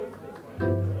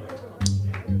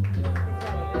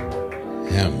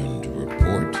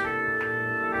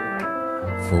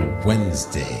for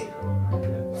Wednesday,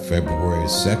 February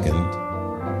 2nd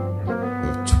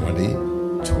of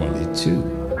 2022.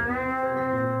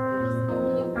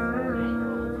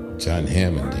 John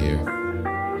Hammond here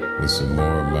with some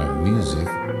more of my music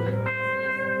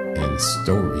and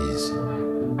stories.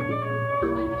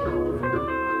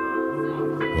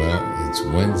 Well, it's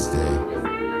Wednesday,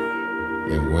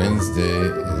 and Wednesday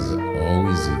is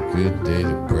always a good day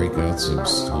to break out some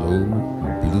slow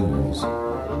blues.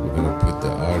 We're going to put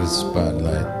the artist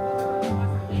spotlight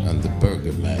on the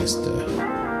Burgermeister.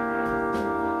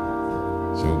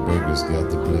 Joe Burger's got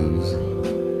the blues.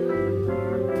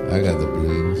 I got the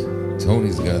blues.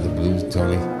 Tony's got the blues.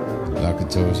 Tony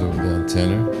Locatore's over there on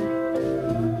tenor.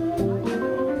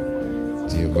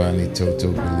 Giovanni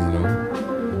Toto Bellino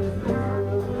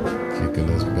kicking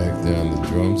us back there on the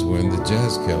drums. We're in the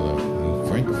Jazz Keller in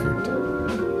Frankfurt.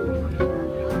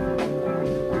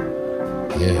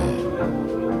 Yeah.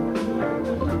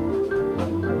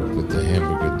 We'll put the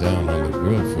hamburger down on the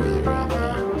grill for you right now.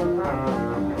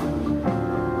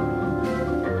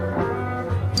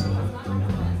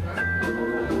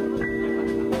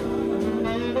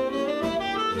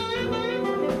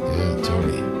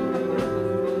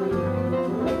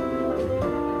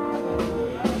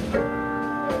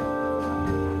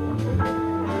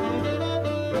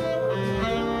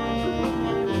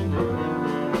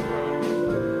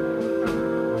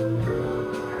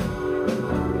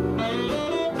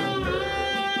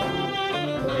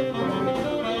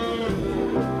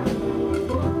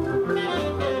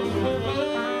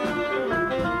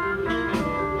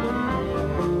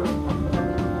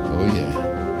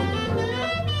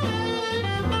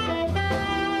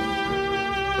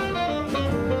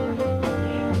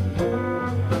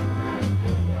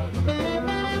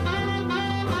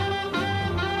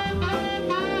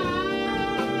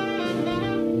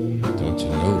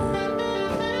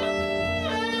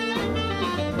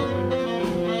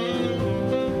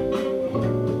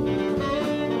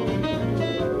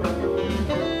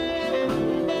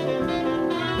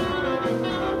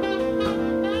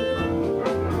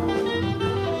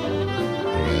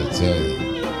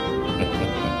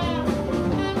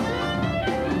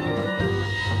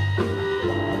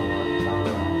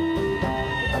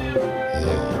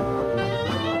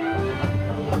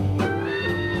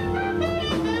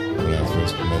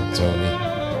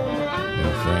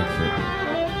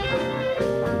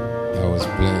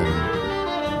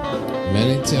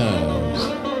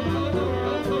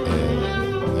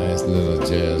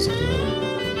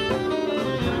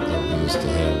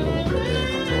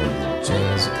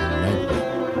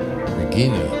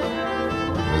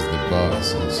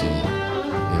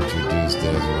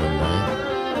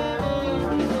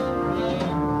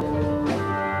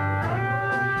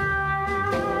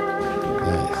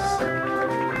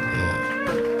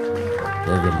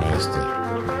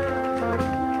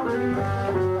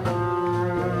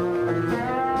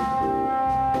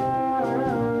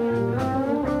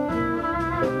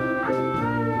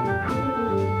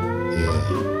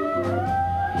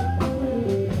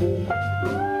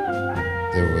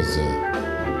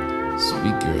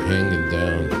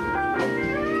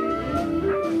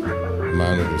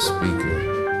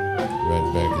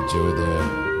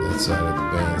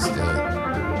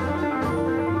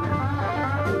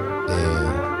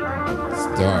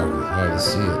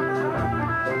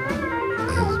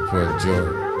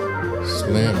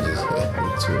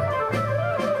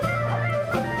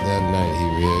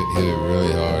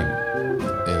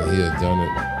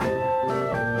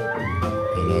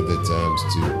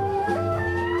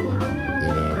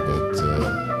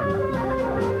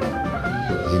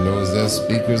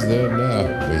 Speakers there now.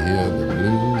 We hear the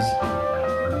blues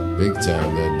big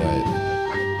time that night.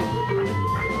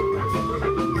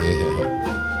 Yeah.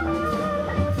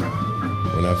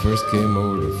 When I first came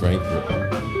over to Frankfurt,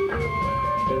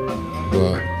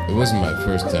 well, it wasn't my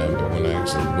first time, but when I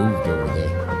actually moved over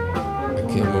there, I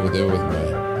came over there with my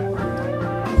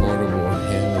portable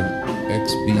Hammond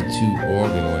XB2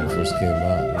 organ when it first came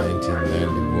out in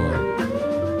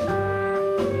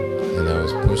 1991. And I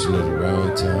was pushing it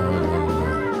around town on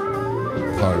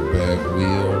hardback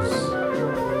wheels,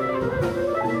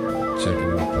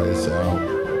 checking the place out.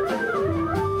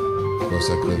 Of course,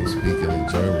 I couldn't speak any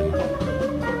German.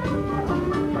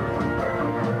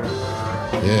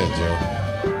 Yeah, Joe.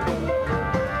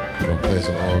 Gonna play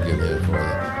some organ here for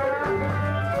you.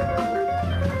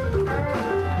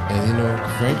 And you know,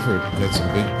 Frankfurt got some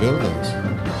big buildings,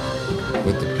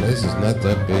 but the place is not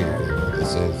that big. They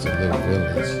say it's a little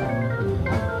village.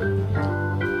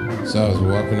 So I was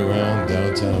walking around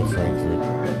downtown Frankfurt.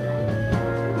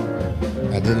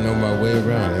 I didn't know my way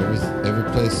around. Every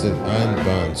place said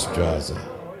Einbahnstraße.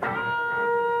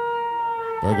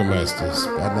 Burgermeister,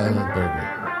 Spotlight on Burger.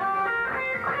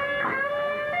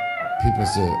 People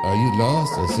said, "Are you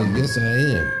lost?" I said, "Yes, I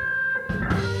am."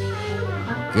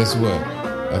 Guess what?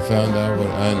 I found out what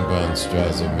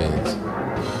Einbahnstraße meant.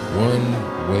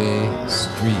 One-way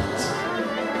street.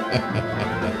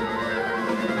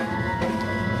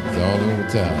 It's all over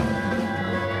town.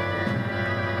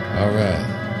 All right.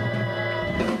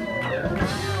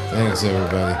 Thanks,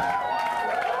 everybody.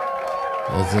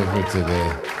 That's it for today.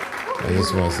 I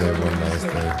just want to say one last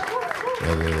thing.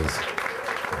 That is,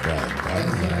 bye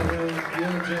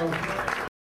now.